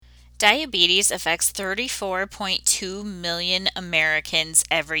Diabetes affects 34.2 million Americans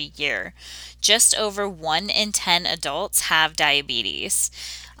every year. Just over 1 in 10 adults have diabetes.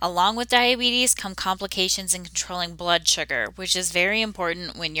 Along with diabetes come complications in controlling blood sugar, which is very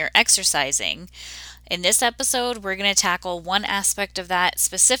important when you're exercising. In this episode, we're going to tackle one aspect of that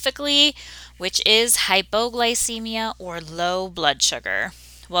specifically, which is hypoglycemia or low blood sugar.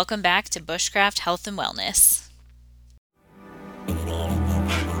 Welcome back to Bushcraft Health and Wellness.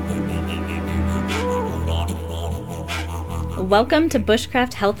 Welcome to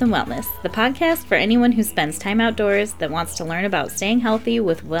Bushcraft Health and Wellness, the podcast for anyone who spends time outdoors that wants to learn about staying healthy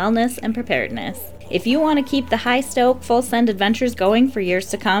with wellness and preparedness. If you want to keep the high-stoke, full-send adventures going for years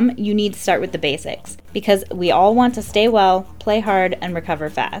to come, you need to start with the basics, because we all want to stay well, play hard, and recover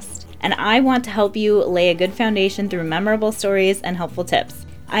fast. And I want to help you lay a good foundation through memorable stories and helpful tips.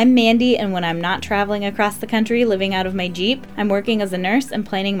 I'm Mandy, and when I'm not traveling across the country living out of my Jeep, I'm working as a nurse and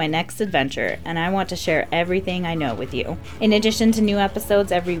planning my next adventure, and I want to share everything I know with you. In addition to new episodes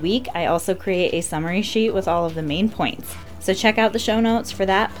every week, I also create a summary sheet with all of the main points. So check out the show notes for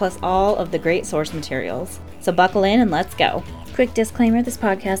that, plus all of the great source materials. So buckle in and let's go. Quick disclaimer, this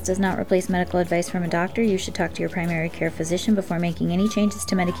podcast does not replace medical advice from a doctor. You should talk to your primary care physician before making any changes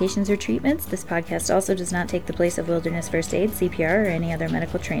to medications or treatments. This podcast also does not take the place of wilderness first aid, CPR, or any other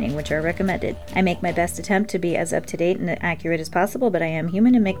medical training, which are recommended. I make my best attempt to be as up-to-date and accurate as possible, but I am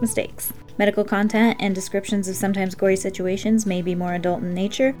human and make mistakes. Medical content and descriptions of sometimes gory situations may be more adult in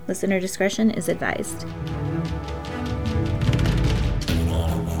nature. Listener discretion is advised.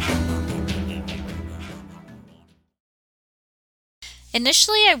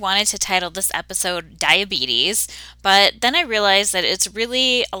 Initially, I wanted to title this episode Diabetes, but then I realized that it's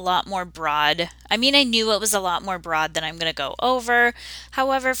really a lot more broad. I knew it was a lot more broad than I'm going to go over.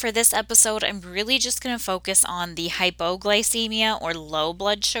 However, for this episode, I'm really just going to focus on the hypoglycemia or low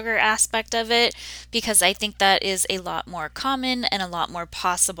blood sugar aspect of it, because I think that is a lot more common and a lot more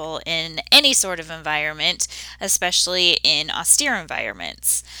possible in any sort of environment, especially in austere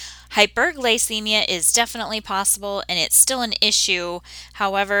environments. Hyperglycemia is definitely possible and it's still an issue.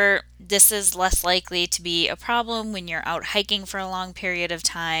 However, this is less likely to be a problem when you're out hiking for a long period of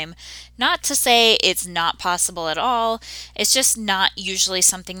time. Not to say it's not possible at all, it's just not usually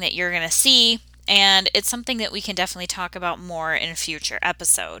something that you're going to see, and it's something that we can definitely talk about more in a future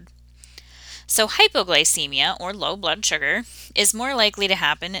episode. So hypoglycemia, or low blood sugar, is more likely to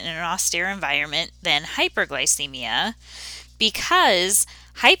happen in an austere environment than hyperglycemia, because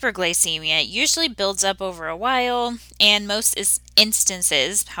hyperglycemia usually builds up over a while, and most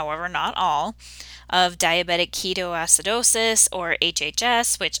instances, however not all, of diabetic ketoacidosis or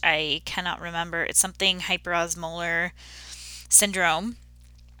HHS, which I cannot remember, it's something hyperosmolar syndrome,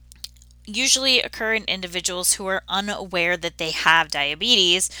 usually occur in individuals who are unaware that they have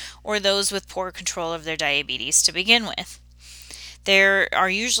diabetes or those with poor control of their diabetes to begin with. There are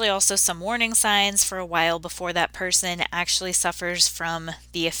usually also some warning signs for a while before that person actually suffers from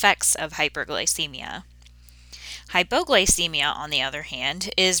the effects of hyperglycemia. Hypoglycemia, on the other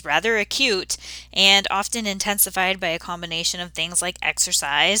hand, is rather acute and often intensified by a combination of things like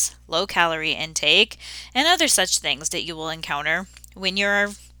exercise, low-calorie intake, and other such things that you will encounter when you're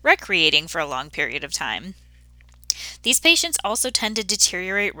recreating for a long period of time. These patients also tend to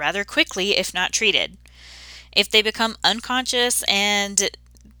deteriorate rather quickly if not treated. If they become unconscious and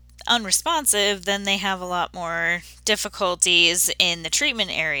unresponsive, then they have a lot more difficulties in the treatment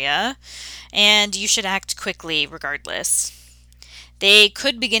area, and you should act quickly regardless. They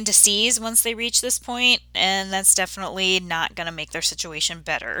could begin to seize once they reach this point, and that's definitely not going to make their situation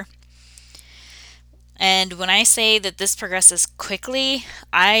better. And when I say that this progresses quickly,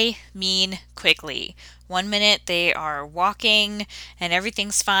 I mean quickly. 1 minute they are walking and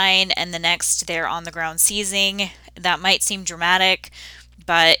everything's fine, and the next they're on the ground seizing. That might seem dramatic,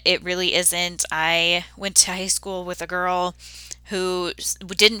 but it really isn't. I went to high school with a girl who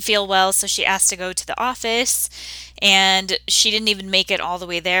didn't feel well, so she asked to go to the office, and she didn't even make it all the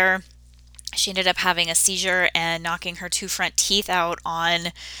way there. She ended up having a seizure and knocking her 2 front teeth out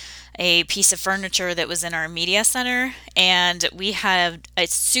on a piece of furniture that was in our media center, and we had a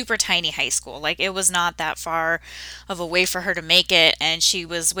super tiny high school. Like, it was not that far of a way for her to make it, and she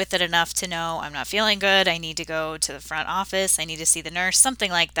was with it enough to know, I'm not feeling good, I need to go to the front office, I need to see the nurse,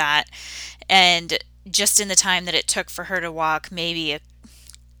 something like that. And just in the time that it took for her to walk maybe a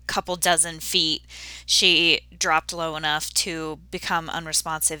couple dozen feet, she dropped low enough to become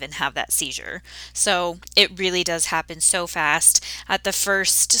unresponsive and have that seizure. So it really does happen so fast. At the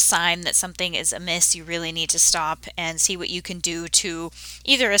first sign that something is amiss, you really need to stop and see what you can do to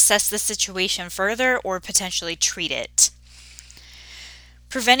either assess the situation further or potentially treat it.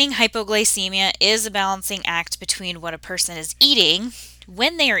 Preventing hypoglycemia is a balancing act between what a person is eating,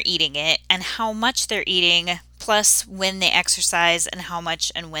 when they are eating it, and how much they're eating, plus when they exercise and how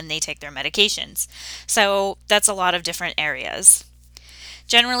much and when they take their medications. So that's a lot of different areas.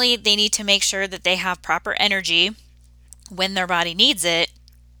 Generally, they need to make sure that they have proper energy when their body needs it,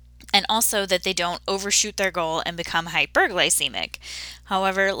 and also that they don't overshoot their goal and become hyperglycemic.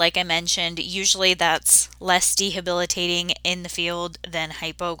 However, like I mentioned, usually that's less debilitating in the field than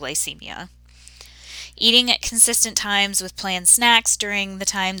hypoglycemia. Eating at consistent times with planned snacks during the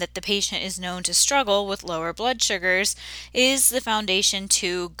time that the patient is known to struggle with lower blood sugars is the foundation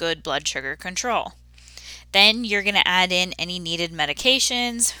to good blood sugar control. Then you're going to add in any needed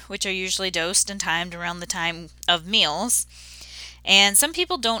medications, which are usually dosed and timed around the time of meals. And some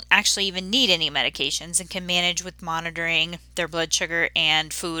people don't actually even need any medications and can manage with monitoring their blood sugar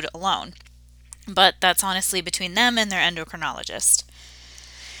and food alone. But that's honestly between them and their endocrinologist.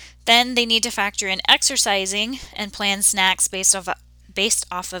 Then they need to factor in exercising and plan snacks based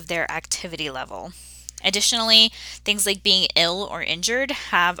off of their activity level. Additionally, things like being ill or injured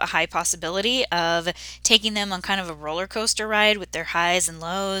have a high possibility of taking them on kind of a roller coaster ride with their highs and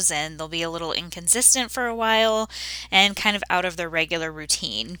lows, and they'll be a little inconsistent for a while and kind of out of their regular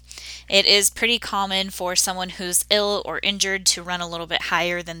routine. It is pretty common for someone who's ill or injured to run a little bit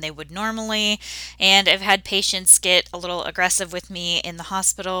higher than they would normally, and I've had patients get a little aggressive with me in the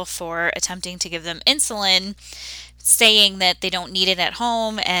hospital for attempting to give them insulin, saying that they don't need it at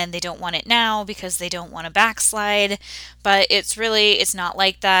home and they don't want it now because they don't want to backslide. But it's not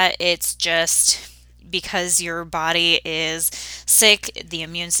like that. It's just because your body is sick, the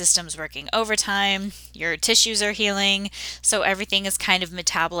immune system's working overtime, your tissues are healing, so everything is kind of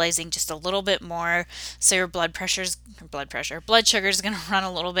metabolizing just a little bit more. So your blood sugar is going to run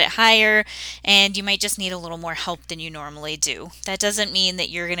a little bit higher, and you might just need a little more help than you normally do. That doesn't mean that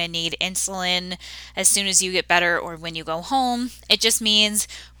you're going to need insulin as soon as you get better or when you go home. It just means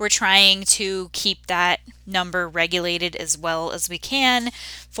we're trying to keep that number regulated as well as we can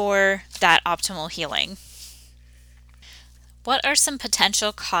for that optimal healing. What are some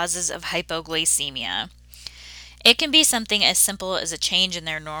potential causes of hypoglycemia? It can be something as simple as a change in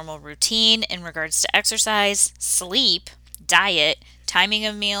their normal routine in regards to exercise, sleep, diet, timing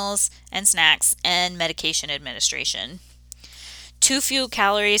of meals and snacks, and medication administration. Too few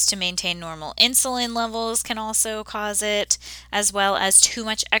calories to maintain normal insulin levels can also cause it, as well as too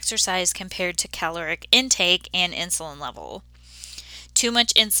much exercise compared to caloric intake and insulin level. Too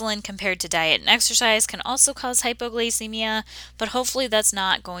much insulin compared to diet and exercise can also cause hypoglycemia, but hopefully that's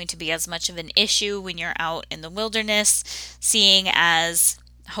not going to be as much of an issue when you're out in the wilderness, seeing as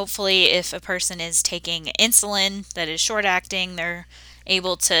hopefully if a person is taking insulin that is short acting, they're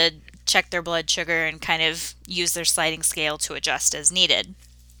able to check their blood sugar and kind of use their sliding scale to adjust as needed.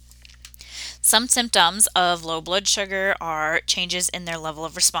 Some symptoms of low blood sugar are changes in their level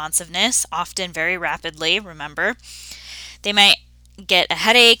of responsiveness, often very rapidly, remember. They might get a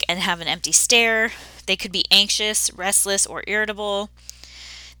headache and have an empty stare. They could be anxious, restless, or irritable.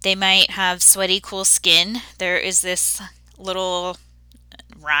 They might have sweaty, cool skin. There is this little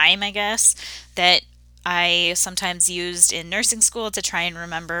rhyme, I guess, that I sometimes used in nursing school to try and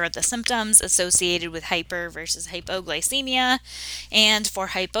remember the symptoms associated with hyper versus hypoglycemia. And for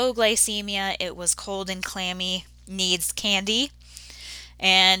hypoglycemia, it was cold and clammy, needs candy.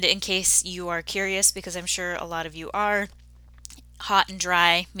 And in case you are curious, because I'm sure a lot of you are, hot and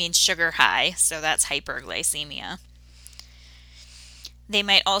dry means sugar high, so that's hyperglycemia. They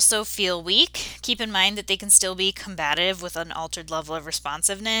might also feel weak. Keep in mind that they can still be combative with an altered level of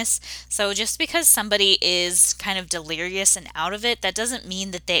responsiveness. So just because somebody is kind of delirious and out of it, that doesn't mean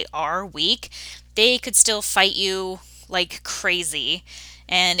that they are weak. They could still fight you like crazy.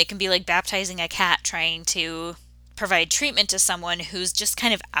 And it can be like baptizing a cat trying to provide treatment to someone who's just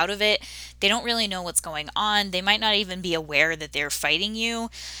kind of out of it. They don't really know what's going on. They might not even be aware that they're fighting you.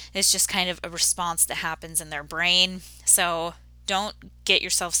 It's just kind of a response that happens in their brain. So don't get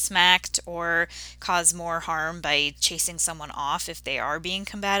yourself smacked or cause more harm by chasing someone off if they are being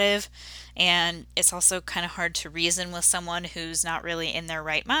combative. And it's also kind of hard to reason with someone who's not really in their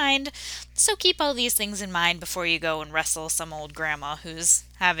right mind. So keep all these things in mind before you go and wrestle some old grandma who's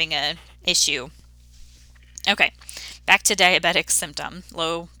having an issue. Okay, back to diabetic symptom,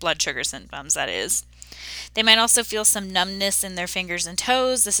 low blood sugar symptoms, that is. They might also feel some numbness in their fingers and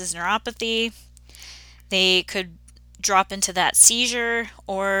toes. This is neuropathy. They could drop into that seizure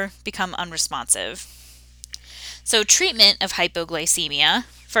or become unresponsive. So treatment of hypoglycemia,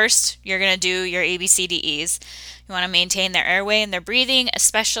 first you're going to do your ABCDEs. You want to maintain their airway and their breathing,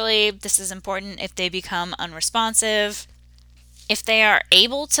 especially this is important if they become unresponsive. If they are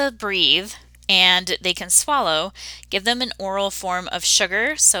able to breathe and they can swallow, give them an oral form of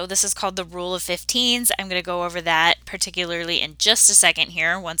sugar. So this is called the rule of 15s. I'm going to go over that particularly in just a second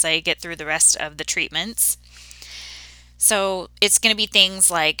here once I get through the rest of the treatments. So it's going to be things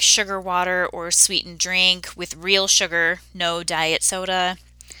like sugar water or sweetened drink with real sugar, no diet soda,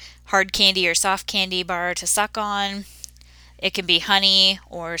 hard candy or soft candy bar to suck on. It can be honey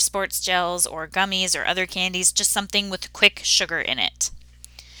or sports gels or gummies or other candies, just something with quick sugar in it.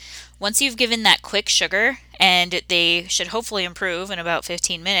 Once you've given that quick sugar, and they should hopefully improve in about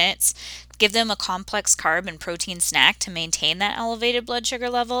 15 minutes, give them a complex carb and protein snack to maintain that elevated blood sugar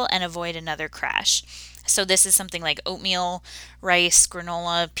level and avoid another crash. So this is something like oatmeal, rice,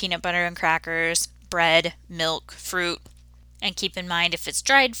 granola, peanut butter and crackers, bread, milk, fruit. And keep in mind, if it's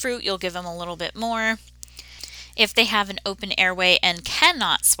dried fruit, you'll give them a little bit more. If they have an open airway and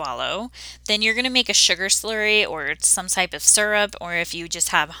cannot swallow, then you're going to make a sugar slurry or some type of syrup, or if you just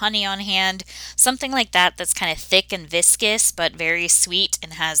have honey on hand, something like that that's kind of thick and viscous but very sweet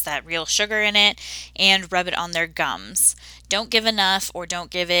and has that real sugar in it, and rub it on their gums. Don't give enough or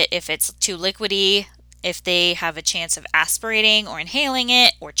don't give it if it's too liquidy, if they have a chance of aspirating or inhaling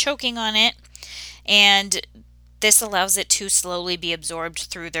it or choking on it. And this allows it to slowly be absorbed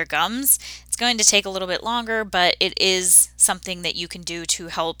through their gums. It's going to take a little bit longer, but it is something that you can do to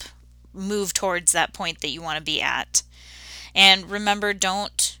help move towards that point that you want to be at. And remember,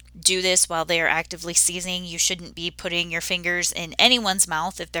 don't do this while they are actively seizing. You shouldn't be putting your fingers in anyone's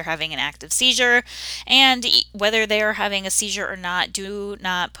mouth if they're having an active seizure. And whether they are having a seizure or not, do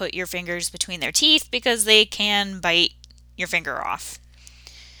not put your fingers between their teeth because they can bite your finger off.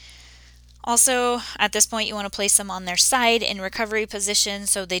 Also, at this point, you want to place them on their side in recovery position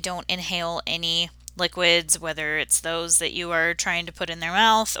so they don't inhale any liquids, whether it's those that you are trying to put in their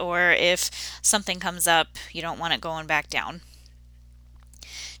mouth or if something comes up, you don't want it going back down.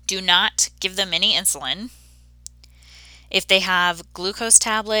 Do not give them any insulin. If they have glucose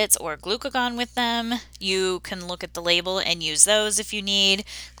tablets or glucagon with them, you can look at the label and use those if you need.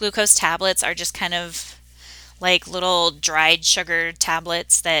 Glucose tablets are just kind of like little dried sugar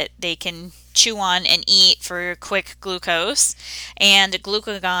tablets that they can chew on and eat for quick glucose. And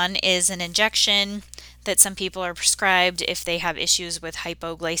glucagon is an injection that some people are prescribed if they have issues with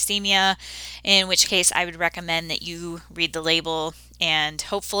hypoglycemia, in which case I would recommend that you read the label, and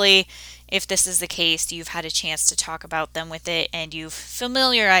hopefully if this is the case, you've had a chance to talk about them with it and you've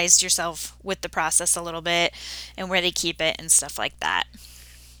familiarized yourself with the process a little bit and where they keep it and stuff like that.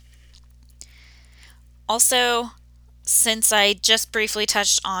 Also, since I just briefly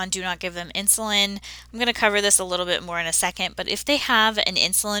touched on do not give them insulin, I'm going to cover this a little bit more in a second, but if they have an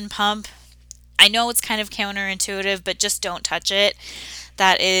insulin pump, I know it's kind of counterintuitive, but just don't touch it.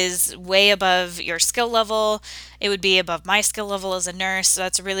 That is way above your skill level. It would be above my skill level as a nurse, so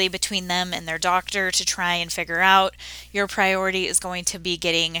that's really between them and their doctor to try and figure out. Your priority is going to be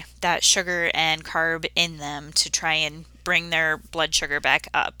getting that sugar and carb in them to try and bring their blood sugar back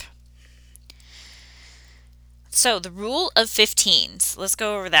up. So the rule of 15s, let's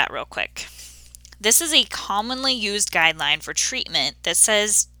go over that real quick. This is a commonly used guideline for treatment that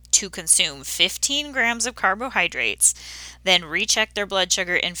says to consume 15 grams of carbohydrates, then recheck their blood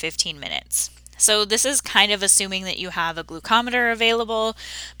sugar in 15 minutes. So this is kind of assuming that you have a glucometer available,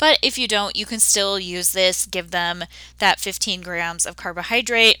 but if you don't, you can still use this, give them that 15 grams of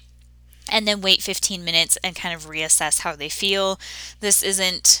carbohydrate, and then wait 15 minutes and kind of reassess how they feel. This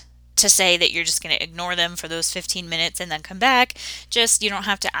isn't to say that you're just going to ignore them for those 15 minutes and then come back. Just, you don't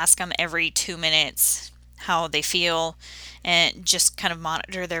have to ask them every 2 minutes how they feel, and just kind of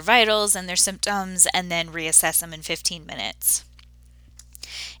monitor their vitals and their symptoms and then reassess them in 15 minutes.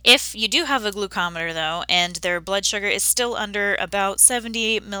 If you do have a glucometer though, and their blood sugar is still under about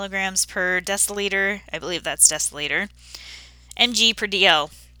 70 milligrams per deciliter, I believe that's deciliter, mg per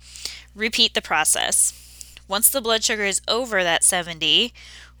dl, repeat the process. Once the blood sugar is over that 70,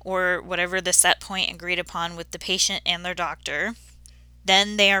 or whatever the set point agreed upon with the patient and their doctor,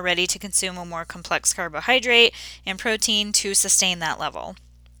 then they are ready to consume a more complex carbohydrate and protein to sustain that level.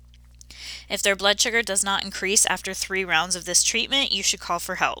 If their blood sugar does not increase after 3 rounds of this treatment, you should call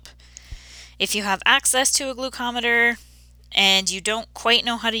for help. If you have access to a glucometer and you don't quite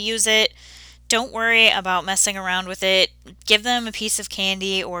know how to use it, don't worry about messing around with it. Give them a piece of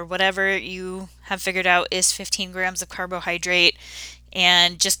candy or whatever you have figured out is 15 grams of carbohydrate,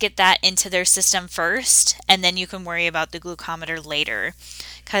 and just get that into their system first, and then you can worry about the glucometer later,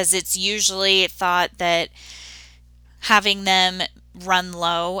 because it's usually thought that having them run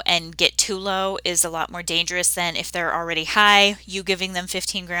low and get too low is a lot more dangerous than if they're already high. You giving them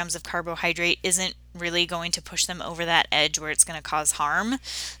 15 grams of carbohydrate isn't really going to push them over that edge where it's going to cause harm.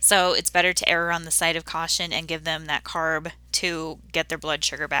 So it's better to err on the side of caution and give them that carb to get their blood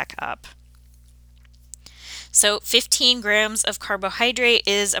sugar back up. So 15 grams of carbohydrate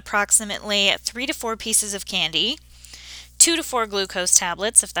is approximately 3 to 4 pieces of candy, 2 to 4 glucose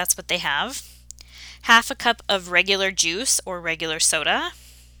tablets if that's what they have, half a cup of regular juice or regular soda,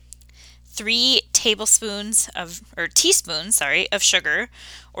 3 teaspoons of sugar,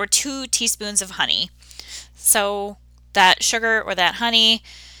 or 2 teaspoons of honey. So that sugar or that honey,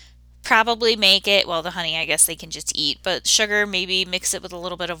 probably make it, well, the honey I guess they can just eat, but sugar, maybe mix it with a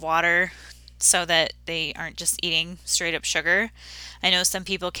little bit of water so that they aren't just eating straight up sugar. I know some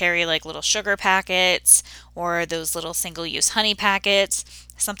people carry like little sugar packets or those little single-use honey packets.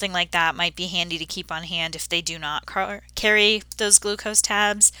 Something like that might be handy to keep on hand if they do not carry those glucose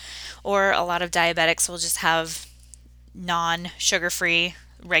tabs, or a lot of diabetics will just have non-sugar-free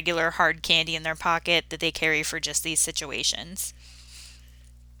regular hard candy in their pocket that they carry for just these situations.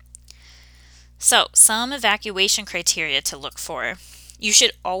 So, some evacuation criteria to look for. You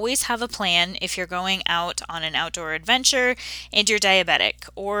should always have a plan if you're going out on an outdoor adventure and you're diabetic,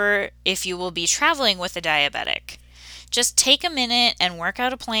 or if you will be traveling with a diabetic. Just take a minute and work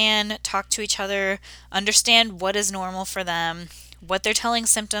out a plan, talk to each other, understand what is normal for them, what their telling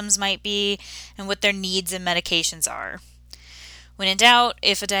symptoms might be, and what their needs and medications are. When in doubt,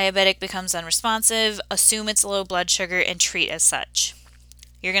 if a diabetic becomes unresponsive, assume it's low blood sugar and treat as such.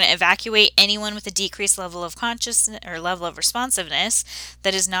 You're going to evacuate anyone with a decreased level of consciousness or level of responsiveness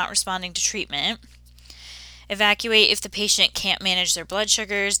that is not responding to treatment. Evacuate if the patient can't manage their blood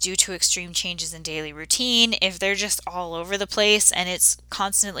sugars due to extreme changes in daily routine. If they're just all over the place and it's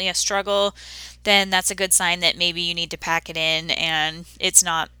constantly a struggle, then that's a good sign that maybe you need to pack it in and it's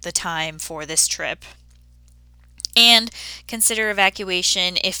not the time for this trip. And consider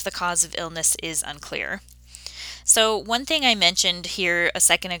evacuation if the cause of illness is unclear. So one thing I mentioned here a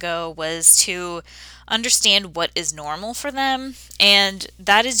second ago was to understand what is normal for them, and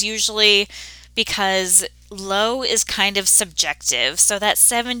that is usually because low is kind of subjective. So that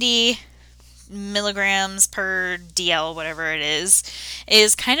 70 milligrams per DL, whatever it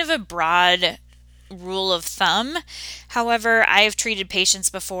is kind of a broad rule of thumb. However, I have treated patients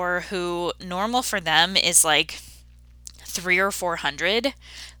before who normal for them is like 300 or 400.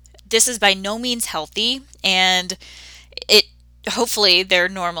 This is by no means healthy, and it hopefully their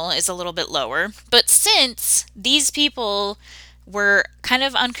normal is a little bit lower. But since these people were kind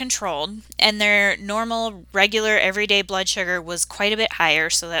of uncontrolled and their normal, regular, everyday blood sugar was quite a bit higher,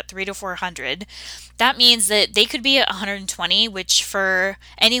 so that 300 to 400, that means that they could be at 120, which for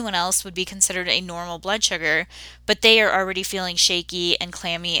anyone else would be considered a normal blood sugar, but they are already feeling shaky and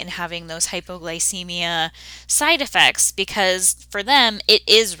clammy and having those hypoglycemia side effects because for them it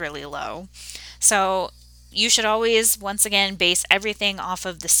is really low. So you should always, once again, base everything off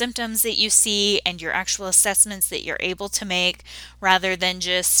of the symptoms that you see and your actual assessments that you're able to make, rather than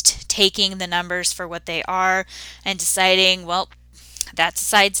just taking the numbers for what they are and deciding, well, that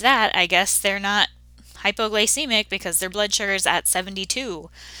decides that. I guess they're not hypoglycemic because their blood sugar is at 72.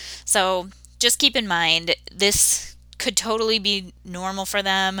 So just keep in mind, this could totally be normal for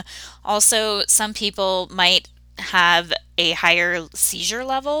them. Also, some people might have a higher seizure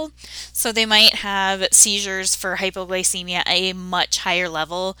level. So they might have seizures for hypoglycemia at a much higher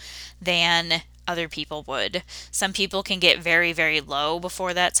level than other people would. Some people can get very, very low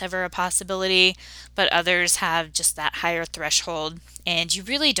before that's ever a possibility, but others have just that higher threshold, and you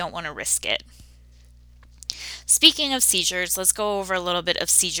really don't want to risk it. Speaking of seizures, let's go over a little bit of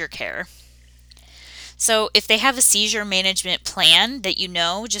seizure care. So if they have a seizure management plan that you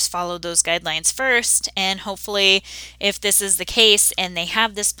know, just follow those guidelines first, and hopefully if this is the case and they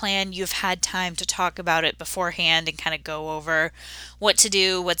have this plan, you've had time to talk about it beforehand and kind of go over what to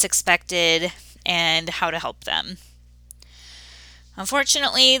do, what's expected, and how to help them.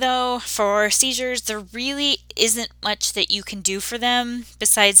 Unfortunately, though, for seizures, there really isn't much that you can do for them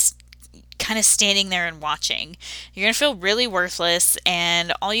besides kind of standing there and watching. You're going to feel really worthless,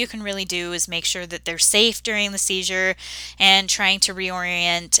 and all you can really do is make sure that they're safe during the seizure and trying to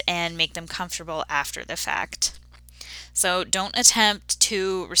reorient and make them comfortable after the fact. So don't attempt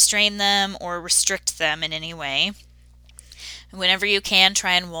to restrain them or restrict them in any way. Whenever you can,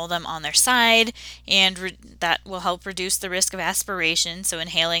 try and roll them on their side, and that will help reduce the risk of aspiration, so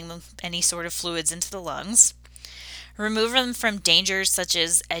inhaling any sort of fluids into the lungs. Remove them from dangers such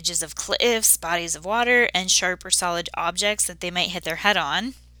as edges of cliffs, bodies of water, and sharp or solid objects that they might hit their head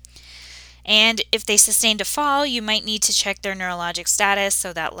on. And if they sustained a fall, you might need to check their neurologic status,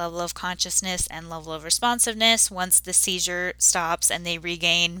 so that level of consciousness and level of responsiveness once the seizure stops and they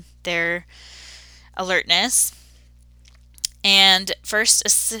regain their alertness. And first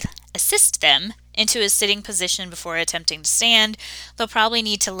assist them into a sitting position before attempting to stand. They'll probably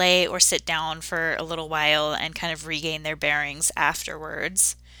need to lay or sit down for a little while and kind of regain their bearings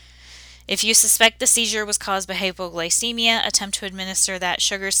afterwards. If you suspect the seizure was caused by hypoglycemia, attempt to administer that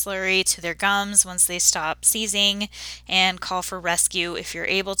sugar slurry to their gums once they stop seizing and call for rescue if you're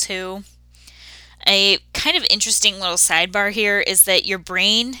able to. A kind of interesting little sidebar here is that your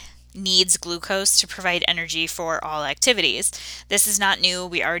brain needs glucose to provide energy for all activities. This is not new,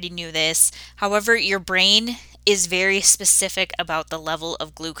 we already knew this. However, your brain is very specific about the level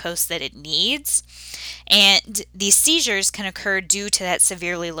of glucose that it needs, and these seizures can occur due to that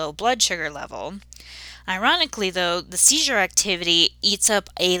severely low blood sugar level. Ironically, though, the seizure activity eats up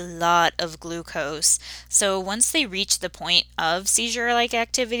a lot of glucose, so once they reach the point of seizure-like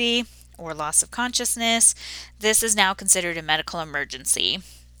activity or loss of consciousness, this is now considered a medical emergency.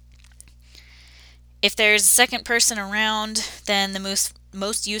 If there's a second person around, then the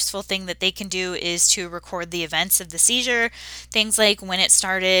most useful thing that they can do is to record the events of the seizure. Things like when it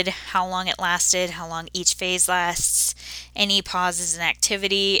started, how long it lasted, how long each phase lasts, any pauses in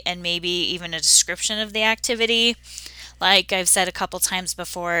activity, and maybe even a description of the activity. Like I've said a couple times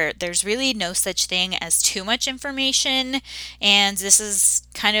before, there's really no such thing as too much information, and this is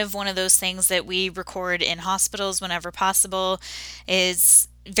kind of one of those things that we record in hospitals whenever possible. Is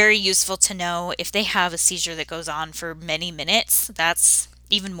very useful to know if they have a seizure that goes on for many minutes. That's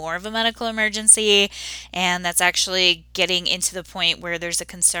even more of a medical emergency, and that's actually getting into the point where there's a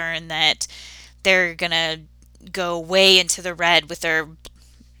concern that they're gonna go way into the red with their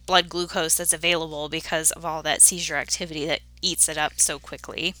blood glucose that's available because of all that seizure activity that eats it up so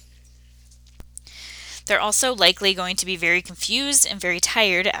quickly. They're also likely going to be very confused and very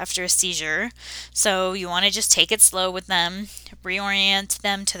tired after a seizure, so you want to just take it slow with them, reorient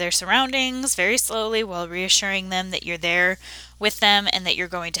them to their surroundings very slowly while reassuring them that you're there with them and that you're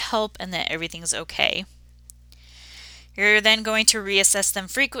going to help and that everything's okay. You're then going to reassess them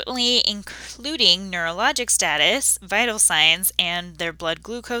frequently, including neurologic status, vital signs, and their blood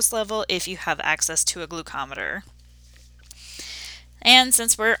glucose level if you have access to a glucometer. And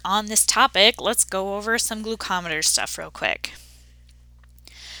since we're on this topic, let's go over some glucometer stuff real quick.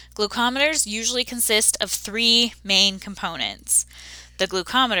 Glucometers usually consist of three main components: the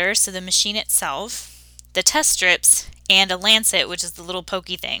glucometer, so the machine itself, the test strips, and a lancet, which is the little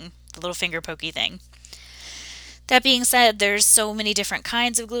pokey thing, the little finger pokey thing. That being said, there's so many different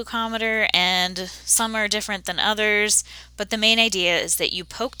kinds of glucometer, and some are different than others, but the main idea is that you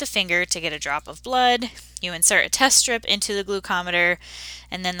poke the finger to get a drop of blood, you insert a test strip into the glucometer,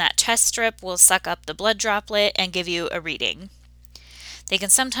 and then that test strip will suck up the blood droplet and give you a reading. They can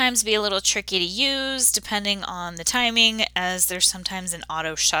sometimes be a little tricky to use depending on the timing, as there's sometimes an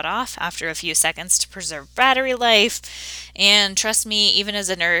auto shut-off after a few seconds to preserve battery life. And trust me, even as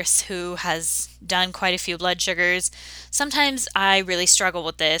a nurse who has done quite a few blood sugars, sometimes I really struggle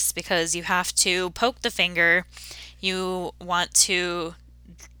with this because you have to poke the finger, you want to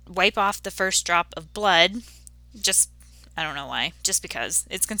wipe off the first drop of blood, I don't know why, just because.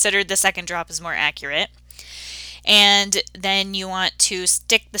 It's considered the second drop is more accurate. And then you want to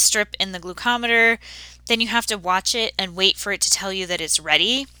stick the strip in the glucometer. Then you have to watch it and wait for it to tell you that it's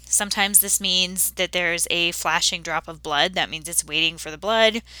ready. Sometimes this means that there's a flashing drop of blood. That means it's waiting for the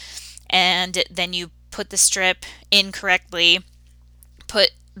blood. And then you put the strip in correctly,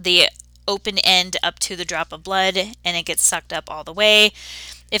 put the open end up to the drop of blood, and it gets sucked up all the way.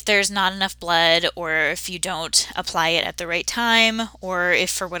 If there's not enough blood, or if you don't apply it at the right time, or if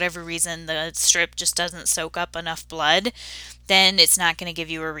for whatever reason the strip just doesn't soak up enough blood, then it's not going to give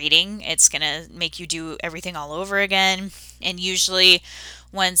you a reading. It's going to make you do everything all over again. And usually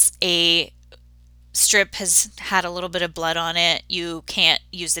once a strip has had a little bit of blood on it, you can't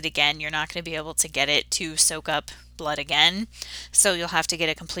use it again. You're not going to be able to get it to soak up blood again, so you'll have to get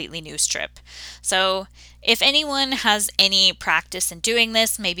a completely new strip. So if anyone has any practice in doing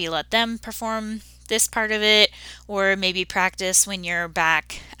this, maybe let them perform this part of it, or maybe practice when you're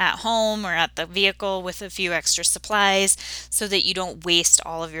back at home or at the vehicle with a few extra supplies so that you don't waste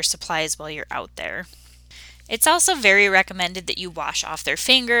all of your supplies while you're out there. It's also very recommended that you wash off their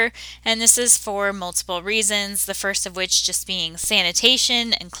finger, and this is for multiple reasons, the first of which just being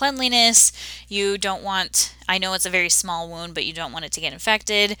sanitation and cleanliness. You don't want, I know it's a very small wound, but you don't want it to get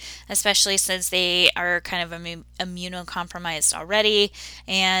infected, especially since they are kind of immunocompromised already,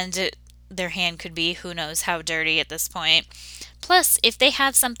 and their hand could be who knows how dirty at this point. Plus, if they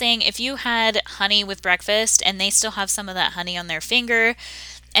have something, if you had honey with breakfast and they still have some of that honey on their finger,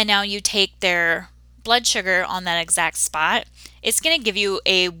 and now you take their blood sugar on that exact spot, it's going to give you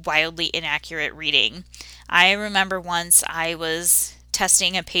a wildly inaccurate reading. I remember once I was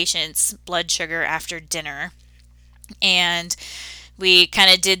testing a patient's blood sugar after dinner, and we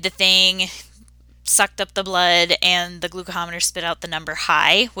kind of did the thing, sucked up the blood, and the glucometer spit out the number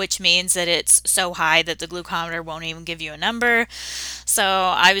high, which means that it's so high that the glucometer won't even give you a number. So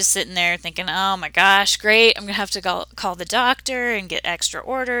I was sitting there thinking, oh my gosh, great. I'm going to have to call the doctor and get extra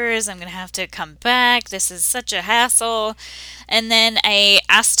orders. I'm going to have to come back. This is such a hassle. And then I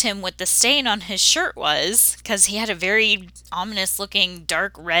asked him what the stain on his shirt was, because he had a very ominous looking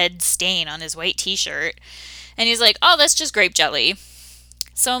dark red stain on his white t-shirt. And he's like, oh, that's just grape jelly.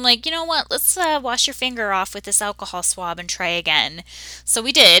 So I'm like, you know what, let's wash your finger off with this alcohol swab and try again. So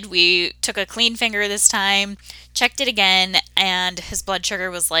we did. We took a clean finger this time, checked it again, and his blood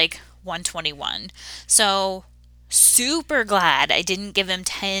sugar was like 121. So super glad I didn't give him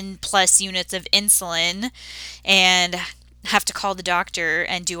 10 plus units of insulin and have to call the doctor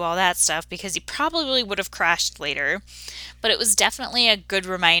and do all that stuff, because he probably would have crashed later. But it was definitely a good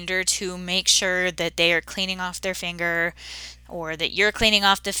reminder to make sure that they are cleaning off their finger, or that you're cleaning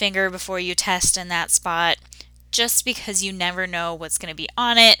off the finger before you test in that spot, just because you never know what's going to be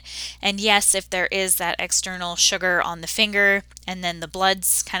on it. And yes, if there is that external sugar on the finger and then the blood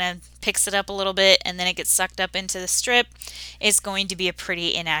kind of picks it up a little bit and then it gets sucked up into the strip, it's going to be a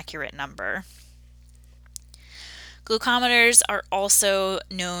pretty inaccurate number. Glucometers are also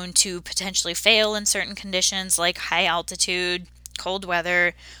known to potentially fail in certain conditions like high altitude, cold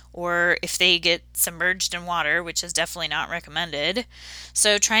weather, or if they get submerged in water, which is definitely not recommended.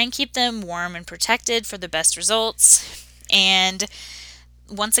 So try and keep them warm and protected for the best results. And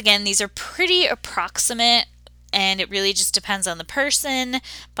once again, these are pretty approximate, and it really just depends on the person,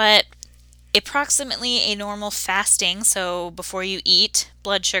 but approximately a normal fasting, so before you eat,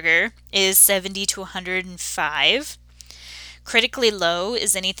 blood sugar is 70 to 105. Critically low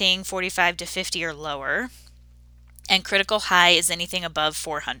is anything 45 to 50 or lower. And critical high is anything above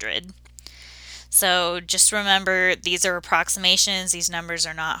 400. So just remember, these are approximations. These numbers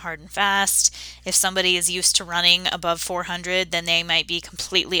are not hard and fast. If somebody is used to running above 400, then they might be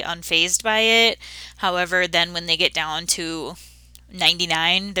completely unfazed by it. However, then when they get down to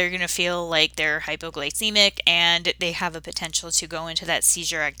 99, they're going to feel like they're hypoglycemic, and they have a potential to go into that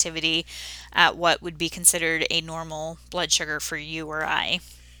seizure activity at what would be considered a normal blood sugar for you or I.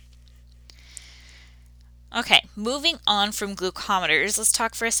 Okay, moving on from glucometers, let's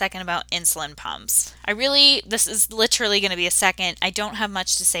talk for a second about insulin pumps. This is literally going to be a second. I don't have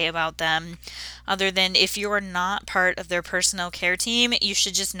much to say about them other than if you are not part of their personal care team, you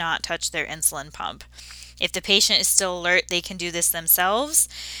should just not touch their insulin pump. If the patient is still alert, they can do this themselves,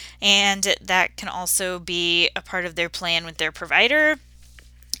 and that can also be a part of their plan with their provider.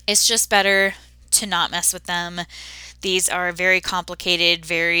 It's just better to not mess with them. These are very complicated,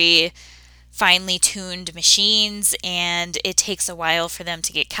 very finely tuned machines, and it takes a while for them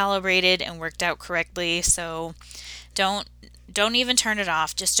to get calibrated and worked out correctly. So don't even turn it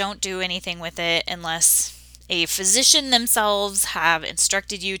off. Just don't do anything with it unless a physician themselves have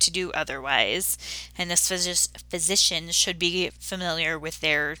instructed you to do otherwise. And this physician should be familiar with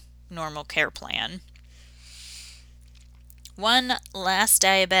their normal care plan. One last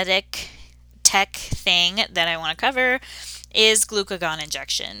diabetic tech thing that I want to cover is glucagon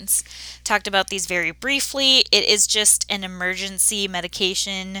injections. Talked about these very briefly. It is just an emergency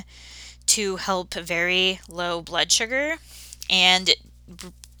medication to help very low blood sugar. And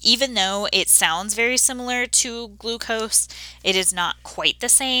even though it sounds very similar to glucose, it is not quite the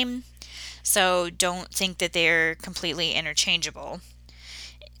same. So don't think that they're completely interchangeable.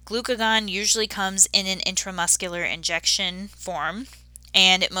 Glucagon usually comes in an intramuscular injection form,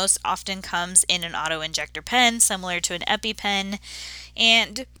 and it most often comes in an auto-injector pen, similar to an EpiPen,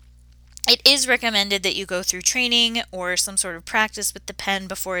 and it is recommended that you go through training or some sort of practice with the pen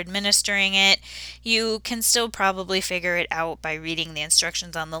before administering it. You can still probably figure it out by reading the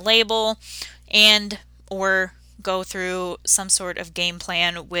instructions on the label or go through some sort of game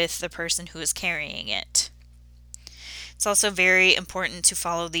plan with the person who is carrying it. It's also very important to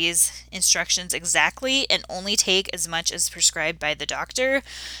follow these instructions exactly and only take as much as prescribed by the doctor.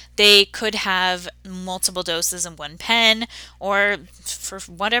 They could have multiple doses in one pen, or for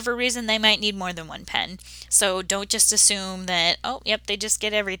whatever reason, they might need more than one pen. So don't just assume that, oh, yep, they just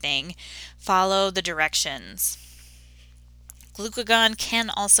get everything. Follow the directions. Glucagon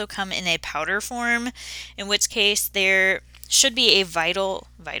can also come in a powder form, in which case there should be a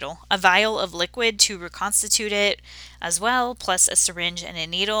a vial of liquid to reconstitute it as well, plus a syringe and a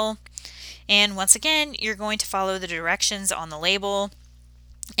needle. And once again, you're going to follow the directions on the label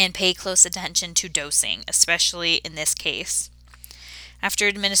and pay close attention to dosing, especially in this case. After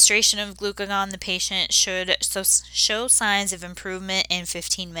administration of glucagon, the patient should show signs of improvement in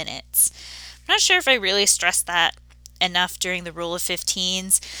 15 minutes. I'm not sure if I really stressed that enough during the rule of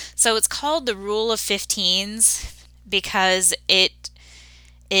 15s. So it's called the rule of 15s because it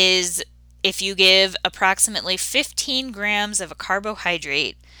is if you give approximately 15 grams of a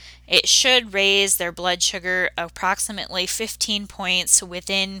carbohydrate, it should raise their blood sugar approximately 15 points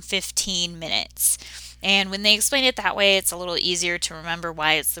within 15 minutes. And when they explain it that way, it's a little easier to remember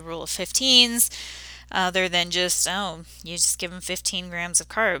why it's the rule of 15s, other than just, oh, you just give them 15 grams of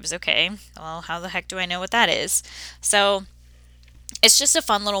carbs. Okay, well, how the heck do I know what that is? So it's just a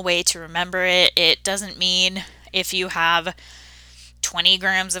fun little way to remember it. It doesn't mean if you have 20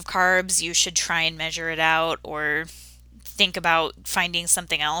 grams of carbs, you should try and measure it out or think about finding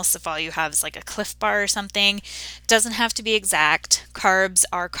something else if all you have is like a Cliff Bar or something. It doesn't have to be exact. Carbs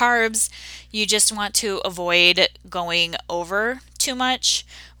are carbs. You just want to avoid going over too much,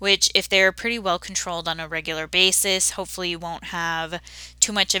 which if they're pretty well controlled on a regular basis, hopefully you won't have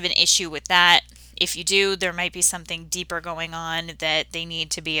too much of an issue with that. If you do, there might be something deeper going on that they need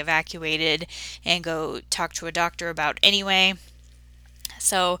to be evacuated and go talk to a doctor about anyway.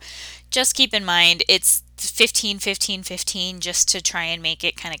 So just keep in mind it's 15, 15, 15 just to try and make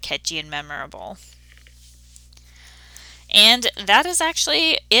it kind of catchy and memorable. And that is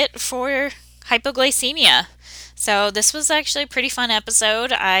actually it for hypoglycemia. So this was actually a pretty fun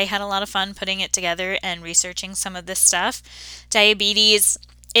episode. I had a lot of fun putting it together and researching some of this stuff. Diabetes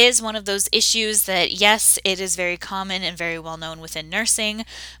is one of those issues that, yes, it is very common and very well known within nursing,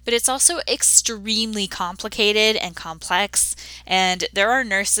 but it's also extremely complicated and complex. And there are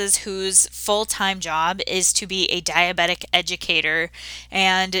nurses whose full-time job is to be a diabetic educator,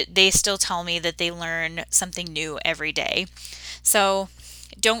 and they still tell me that they learn something new every day. So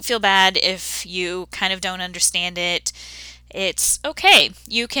don't feel bad if you kind of don't understand it. It's okay.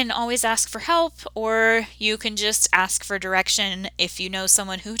 You can always ask for help, or you can just ask for direction if you know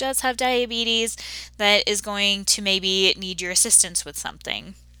someone who does have diabetes that is going to maybe need your assistance with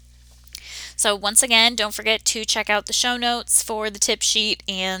something. So once again, don't forget to check out the show notes for the tip sheet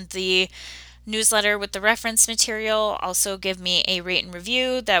and the newsletter with the reference material. Also give me a rate and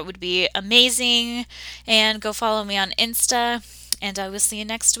review. That would be amazing. And go follow me on Insta, and I will see you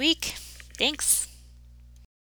next week. Thanks.